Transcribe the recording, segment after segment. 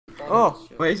Oh,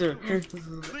 Laser.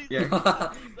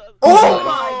 Yeah.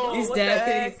 Oh! He's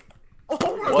dead.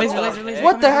 Laser.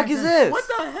 What the heck is this? What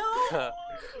the hell?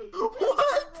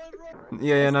 What?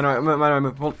 Yeah,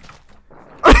 no, hold.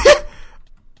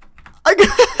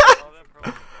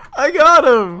 I got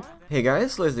him! Hey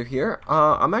guys, Laser here.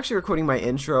 I'm actually recording my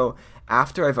intro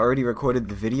after I've already recorded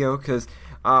the video, because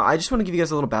I just want to give you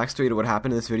guys a little backstory to what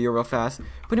happened in this video real fast.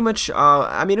 Pretty much,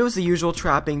 I mean, it was the usual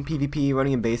trapping, PvP,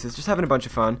 running in bases, just having a bunch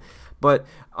of fun. But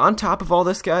on top of all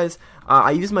this, guys,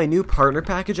 I used my new partner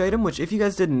package item, which if you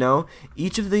guys didn't know,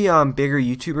 each of the bigger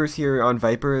YouTubers here on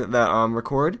VIPER that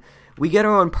record, we get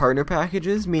our own partner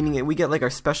packages, meaning we get like our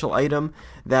special item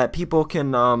that people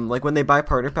can, like when they buy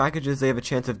partner packages, they have a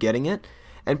chance of getting it.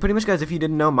 And pretty much, guys, if you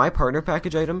didn't know, my partner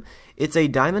package item, it's a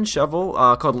diamond shovel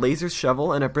called Laser's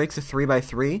Shovel, and it breaks a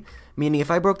 3x3, meaning if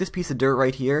I broke this piece of dirt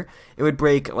right here, it would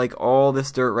break like all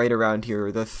this dirt right around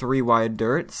here, the 3 wide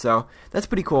dirt, so that's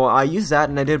pretty cool. I used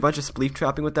that, and I did a bunch of spleef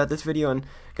trapping with that this video, and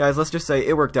guys, let's just say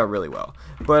it worked out really well.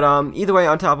 But either way,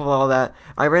 on top of all that,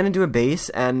 I ran into a base,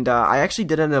 and I actually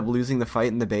did end up losing the fight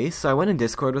in the base, so I went in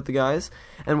Discord with the guys,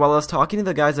 and while I was talking to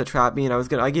the guys that trapped me, and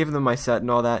I gave them my set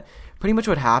and all that, pretty much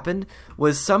what happened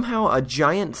was somehow a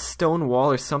giant stone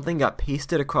wall or something got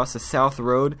pasted across the south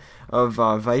road of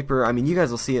VIPER. I mean, you guys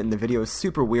will see it in the video. It's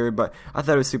super weird, but I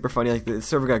thought it was super funny. Like, the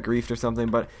server got griefed or something,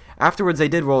 but afterwards they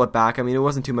did roll it back. I mean, it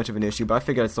wasn't too much of an issue, but I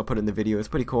figured I'd still put it in the video. It's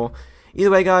pretty cool.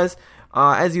 Either way, guys,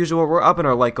 as usual, we're up in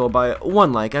our like goal by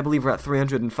 1 like. I believe we're at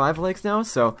 305 likes now,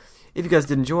 so if you guys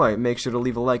did enjoy, make sure to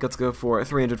leave a like. Let's go for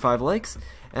 305 likes.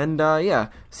 And yeah,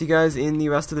 see you guys in the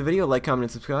rest of the video. Like, comment,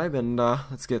 and subscribe, and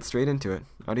let's get straight into it.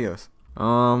 Adios.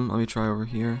 Let me try over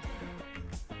here.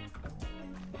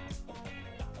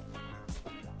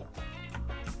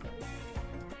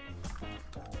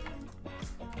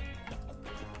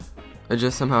 I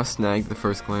just somehow snagged the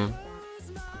first claim.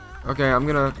 Okay, I'm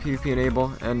gonna PvP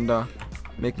enable and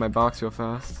make my box real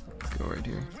fast. Let's go right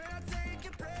here.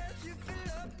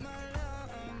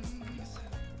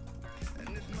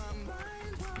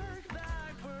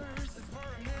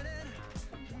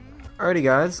 Alrighty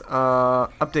guys,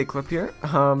 update clip here.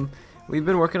 We've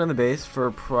been working on the base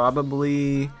for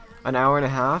probably an hour and a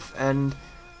half, and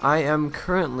I am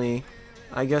currently,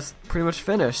 I guess, pretty much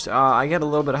finished. I get a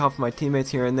little bit of help from my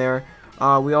teammates here and there.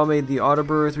 We all made the auto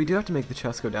brewers. We do have to make the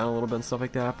chest go down a little bit and stuff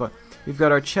like that, but we've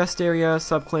got our chest area,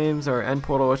 subclaims, our end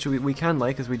portal, which we can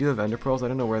like, because we do have ender pearls. I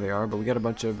don't know where they are, but we got a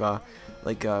bunch of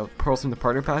pearls from the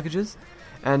partner packages.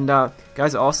 And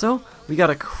guys, also, we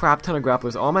got a crap ton of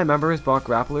grapplers. All my members bought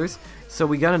grapplers, so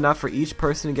we got enough for each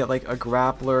person to get like a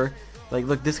grappler. Like,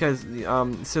 look, this guy's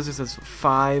Scissor says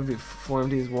 5,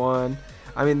 4MD is 1.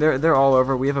 I mean, they're all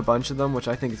over. We have a bunch of them, which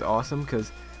I think is awesome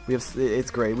because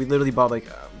it's great. We literally bought like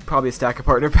probably a stack of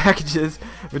partner packages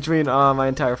between my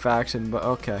entire faction. But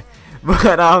okay, but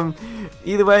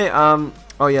either way,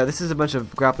 oh yeah, this is a bunch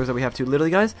of grapplers that we have too.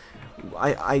 Literally, guys,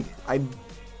 I'm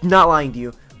not lying to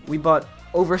you. We bought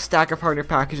over a stack of partner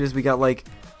packages. We got like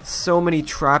so many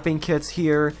trapping kits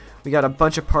here. We got a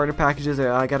bunch of partner packages.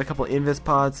 I got a couple invis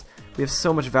pods. We have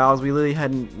so much valves. We literally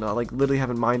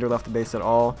haven't mined or left the base at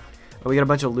all. We got a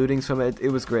bunch of lootings from it. It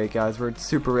was great, guys. We're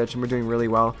super rich and we're doing really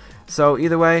well. So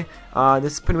either way,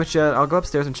 this is pretty much it. I'll go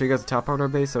upstairs and show you guys the top part of our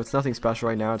base. So it's nothing special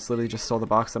right now. It's literally just still the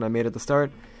box that I made at the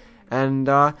start. And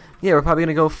yeah, we're probably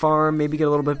gonna go farm, maybe get a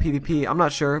little bit of PvP. I'm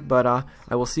not sure, but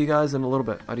I will see you guys in a little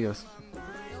bit. Adios.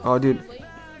 Oh, dude.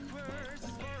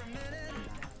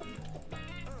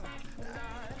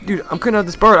 Dude, I'm cutting out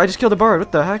this bard. I just killed a bard.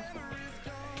 What the heck?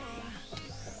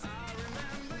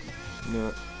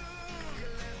 No.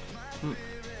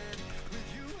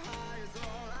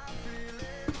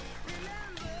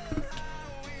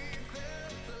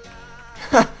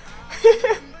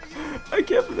 I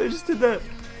can't believe I just did that.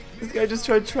 This guy just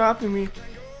tried trapping me.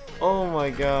 Oh my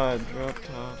god. Drop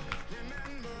top.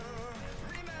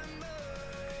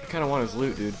 I kind of want his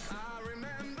loot, dude.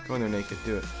 Go in there naked.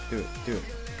 Do it. Do it. Do it.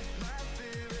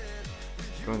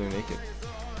 Go in there naked.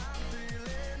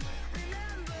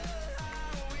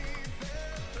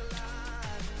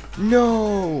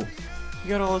 No! You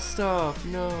got all his stuff.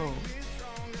 No.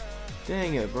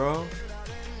 Dang it, bro.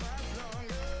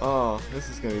 Oh, this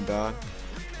is gonna be bad.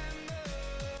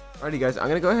 Alrighty guys, I'm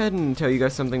gonna go ahead and tell you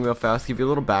guys something real fast, give you a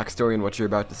little backstory on what you're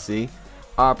about to see.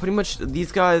 Pretty much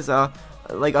these guys,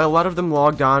 like a lot of them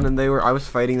logged on and I was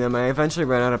fighting them, and I eventually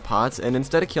ran out of pots, and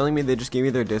instead of killing me, they just gave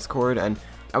me their Discord, and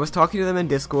I was talking to them in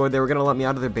Discord. They were gonna let me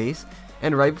out of their base,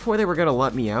 and right before they were gonna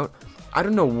let me out, I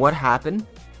don't know what happened,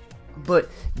 but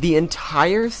the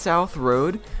entire south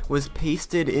road was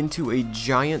pasted into a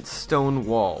giant stone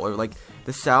wall, or like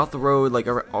the south road, like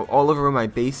all over where my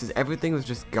base is. Everything was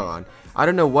just gone. I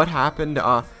don't know what happened.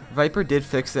 Viper did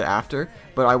fix it after,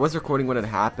 but I was recording when it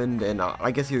happened, and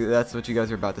I guess that's what you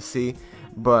guys are about to see.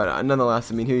 But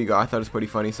nonetheless, I mean, here you go. I thought it was pretty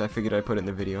funny, so I figured I'd put it in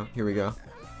the video. Here we go.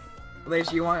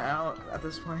 Lace, you want out at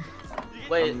this point?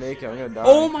 Wait. I'm gonna die.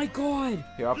 Oh my god!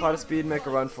 Here, I'll pot a speed and make a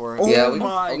run for it. Oh Yeah,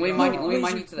 my we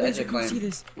might need to the edge of clan. See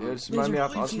this? Yeah, just mind me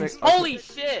up. I'll just make. Holy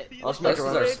shit! I'll just make This a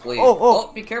is run. our spleen.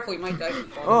 Oh. Be careful, you might die.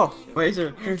 Oh.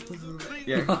 Laser.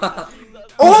 Yeah.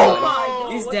 Oh!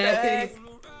 He's dead.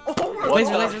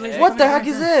 Laser. What the heck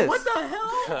is this? What the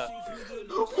hell?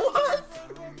 What?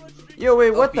 Yo,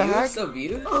 wait, what the heck? So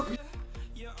beautiful.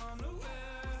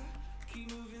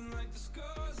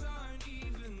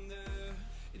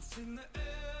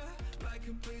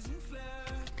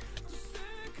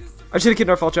 I should have killed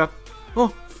our fall trap.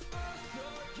 Oh.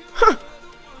 Huh.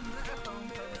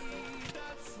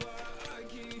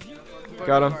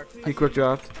 Got him. He quick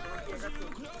dropped.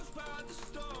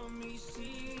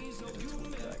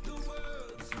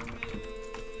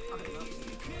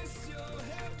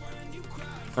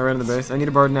 I ran to the base. I need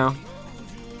a bard now.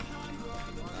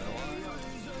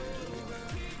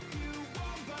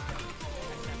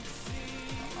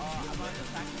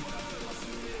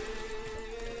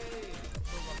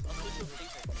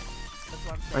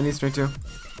 I need strength too.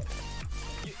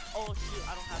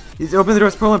 He's open the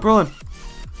doors. Pull in.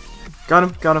 Got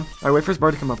him. Alright, wait for his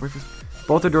bard to come up.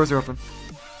 Both the doors are open.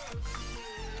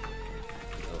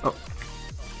 Oh.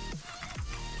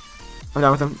 I'm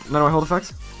down with him. No, I hold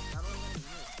effects.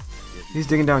 He's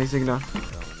digging down.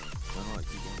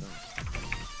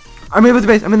 I'm in with the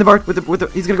base. I'm in the bard. With the.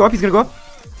 He's gonna go up.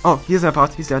 Oh, he doesn't have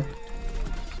pots. He's dead.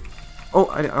 Oh,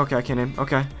 okay, I can't aim.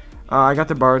 Okay. I got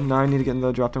the bard. Now I need to get in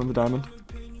the drop down with the diamond.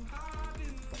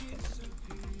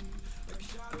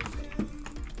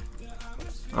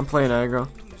 I'm playing aggro.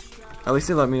 At least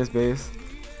he let me in his base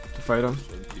to fight him.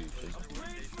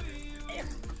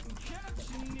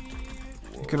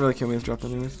 He couldn't really kill me with drop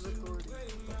anyways.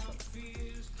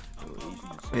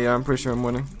 Yeah, I'm pretty sure I'm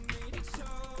winning.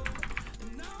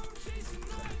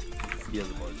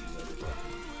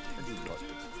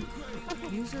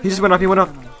 He just went up.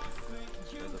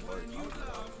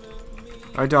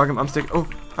 Alright, dog him. I'm stick. Oh,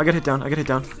 I got hit down.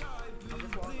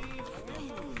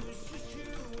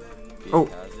 Oh,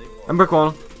 I'm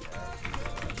brickwalling.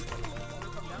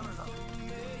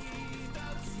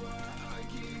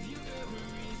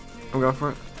 I'm going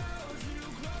for it.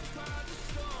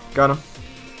 Got him.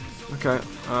 Okay,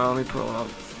 let me pull up.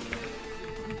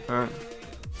 Alright.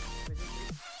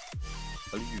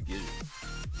 How did you get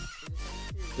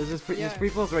it? His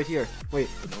pre-pull's right here. Wait.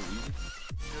 For no reason?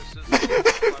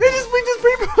 They just blinked his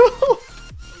pre-pull!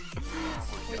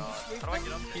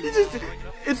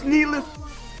 It's needless.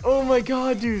 Oh my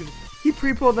god, dude. He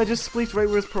pre-pulled and I just spleeched right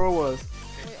where his pro was.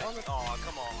 Oh,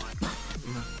 come on.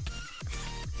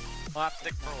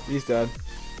 Slapstick pro. He's dead.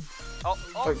 Oh.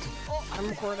 I'm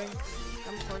recording.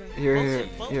 Here.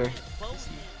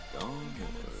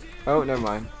 Oh, never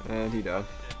mind. And he died.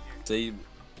 Save.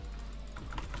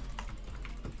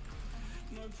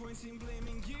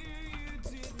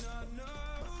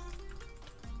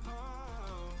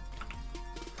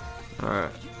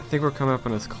 Alright. I think we're coming up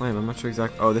on his claim. I'm not sure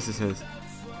exactly. Oh, this is his.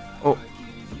 Oh.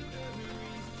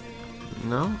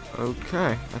 No?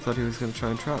 Okay. I thought he was going to try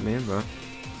and trap me, but.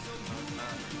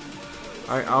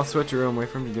 I'll switch your room. Wait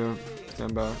for him to do it.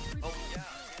 Stand by.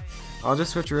 I'll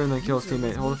just switch your room and then kill his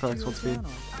teammate. Hold effects, hold speed.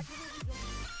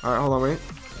 Alright, hold on, wait.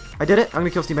 I did it! I'm gonna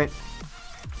kill his teammate.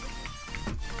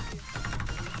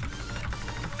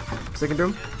 Sticking to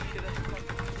him.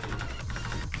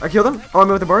 I killed him. Oh, I'm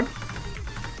in with the bard.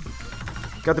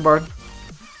 Got the bard.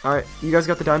 Alright, you guys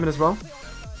got the diamond as well?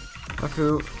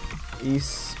 Afu.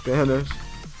 East Spanish.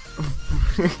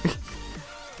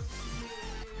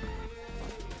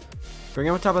 Bring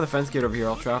him on top of the fence gate over here,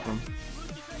 I'll trap him.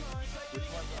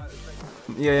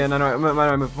 Yeah, no,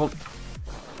 hold.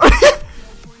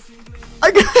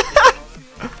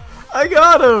 I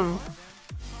got him!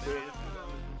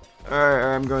 Alright,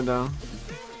 I'm going down.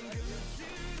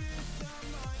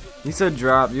 You said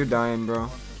drop, you're dying, bro.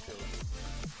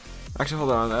 Actually,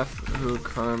 hold on, F who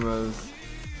karmas.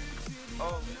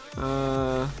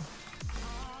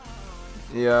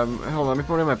 Yeah, hold on, let me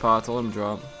put in my pots, I'll let him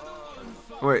drop.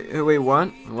 Wait, what?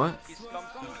 What?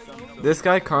 This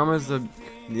guy, karma's a.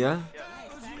 Yeah?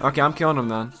 Okay, I'm killing him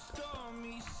then.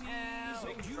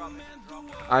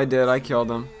 I did, I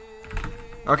killed him.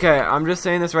 Okay, I'm just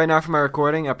saying this right now for my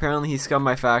recording. Apparently he scummed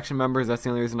my faction members, that's the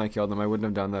only reason I killed him. I wouldn't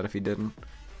have done that if he didn't.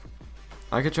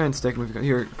 I could try and stick him if you got.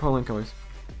 Here, pull in killers.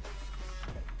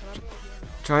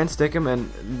 Try and stick him,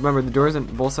 and remember the doors on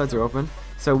both sides are open,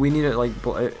 so we need to like.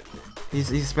 He's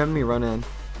spamming me run in.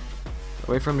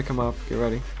 Wait for him to come up. Get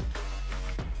ready.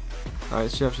 All right,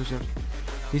 shift.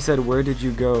 He said, "Where did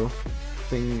you go?"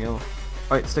 Thing. All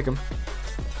right, stick him.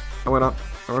 I went up.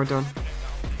 I went down.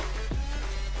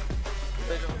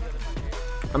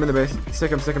 I'm in the base.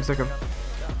 Stick him.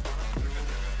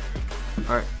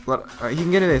 Alright, alright, he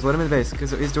can get in the base. Let him in the base,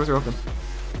 because his doors are open.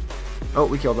 Oh,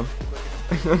 we killed him.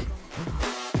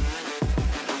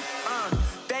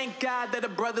 Thank God that the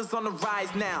brothers on the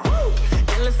rise now.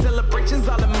 Endless celebrations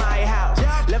all in my